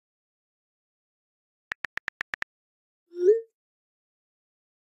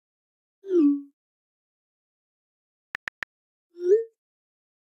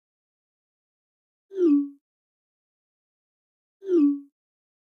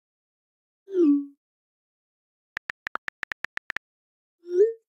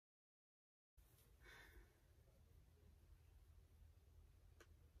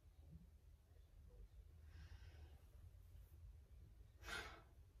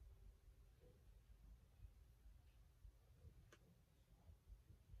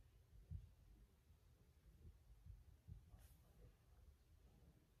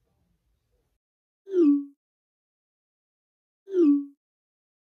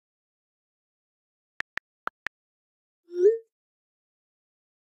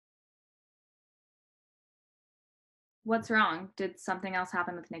What's wrong? Did something else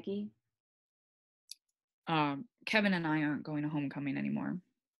happen with NIKKI? Kevin and I aren't going to homecoming anymore.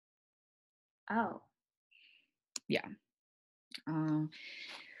 Oh. Yeah.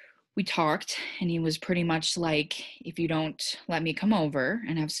 We talked, and he was pretty much like, if you don't let me come over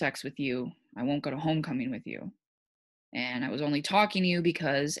and have sex with you, I won't go to homecoming with you. And I was only talking to you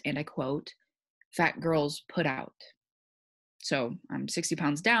because, and I quote, fat girls put out. So I'm 60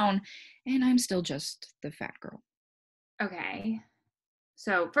 pounds down, and I'm still just the fat girl. Okay.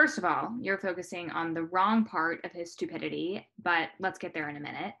 So, first of all, you're focusing on the wrong part of his stupidity, but let's get there in a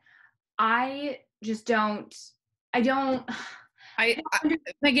minute. I just don't, I don't, I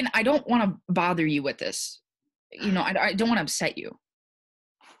Megan, I don't want to bother you with this. I don't want to upset you.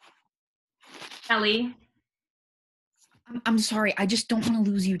 Ellie, I'm sorry. I just don't want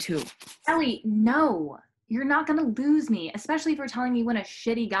to lose you too. Ellie, no, you're not going to lose me, especially if you're telling me when a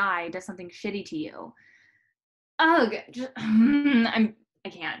shitty guy does something shitty to you. Ugh, I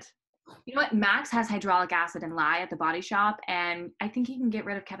can't. You know what? Max has hydraulic acid and lye at the body shop, and I think he can get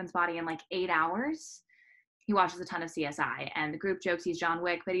rid of Kevin's body in like 8 hours. He watches a ton of CSI, and the group jokes he's John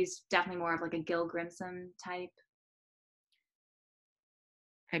Wick, but he's definitely more of like a Gil Grimson type.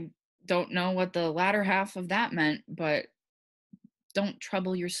 I don't know what the latter half of that meant, but don't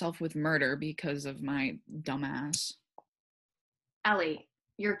trouble yourself with murder because of my dumbass. Ellie,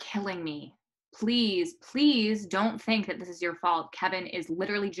 you're killing me. Please, please don't think that this is your fault. Kevin is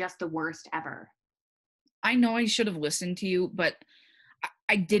literally just the worst ever. I know I should have listened to you, but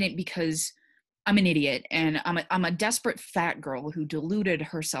I didn't because I'm an idiot and I'm a desperate fat girl who deluded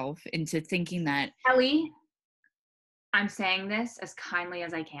herself into thinking that Ellie, I'm saying this as kindly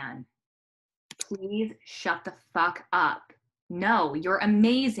as I can. Please shut the fuck up. No, you're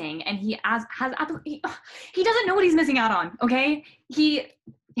amazing, and he doesn't know what he's missing out on. Okay,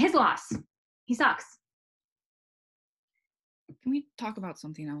 his loss. He sucks. can we talk about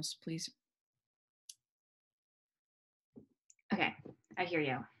something else, please? Okay, I hear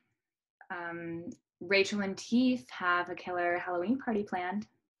you. Um, Rachel and Teeth have a killer Halloween party planned.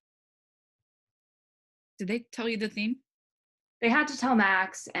 Did they tell you the theme? They had to tell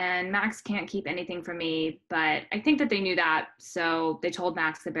Max, and Max can't keep anything from me, but I think that they knew that, so they told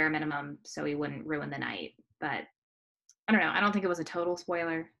Max the bare minimum so he wouldn't ruin the night. But I don't know. I don't think it was a total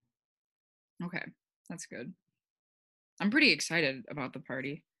spoiler. Okay, that's good. I'm pretty excited about the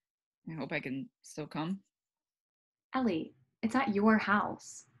party. I hope I can still come. Ellie, it's at your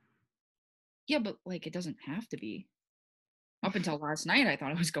house. Yeah, but like it doesn't have to be. Up until last night, I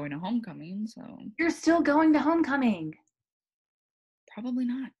thought I was going to homecoming, so You're still going to homecoming. probably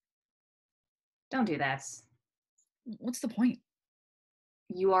not. Don't do this. What's the point?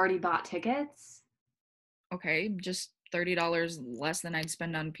 You already bought tickets? Okay, just $30 less than I'd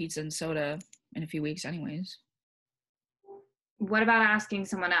spend on pizza and soda in a few weeks, anyways. What about asking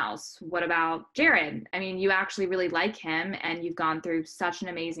someone else? What about Jared? I mean, you actually really like him and you've gone through such an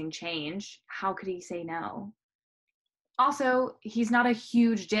amazing change. How could he say no? Also, he's not a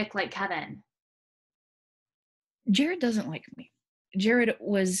huge dick like Kevin. Jared doesn't like me. Jared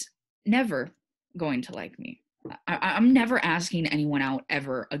was never going to like me. I'm never asking anyone out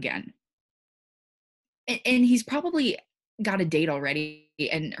ever again. And he's probably got a date already,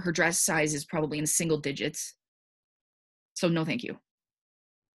 and her dress size is probably in single digits. So, no, thank you.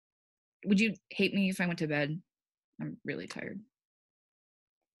 Would you hate me if I went to bed? I'm really tired.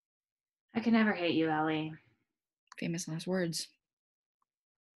 I could never hate you, Ellie. Famous last words.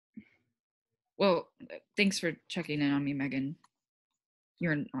 Well, thanks for checking in on me, Megan.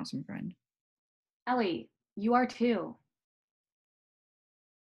 You're an awesome friend. Ellie, you are too.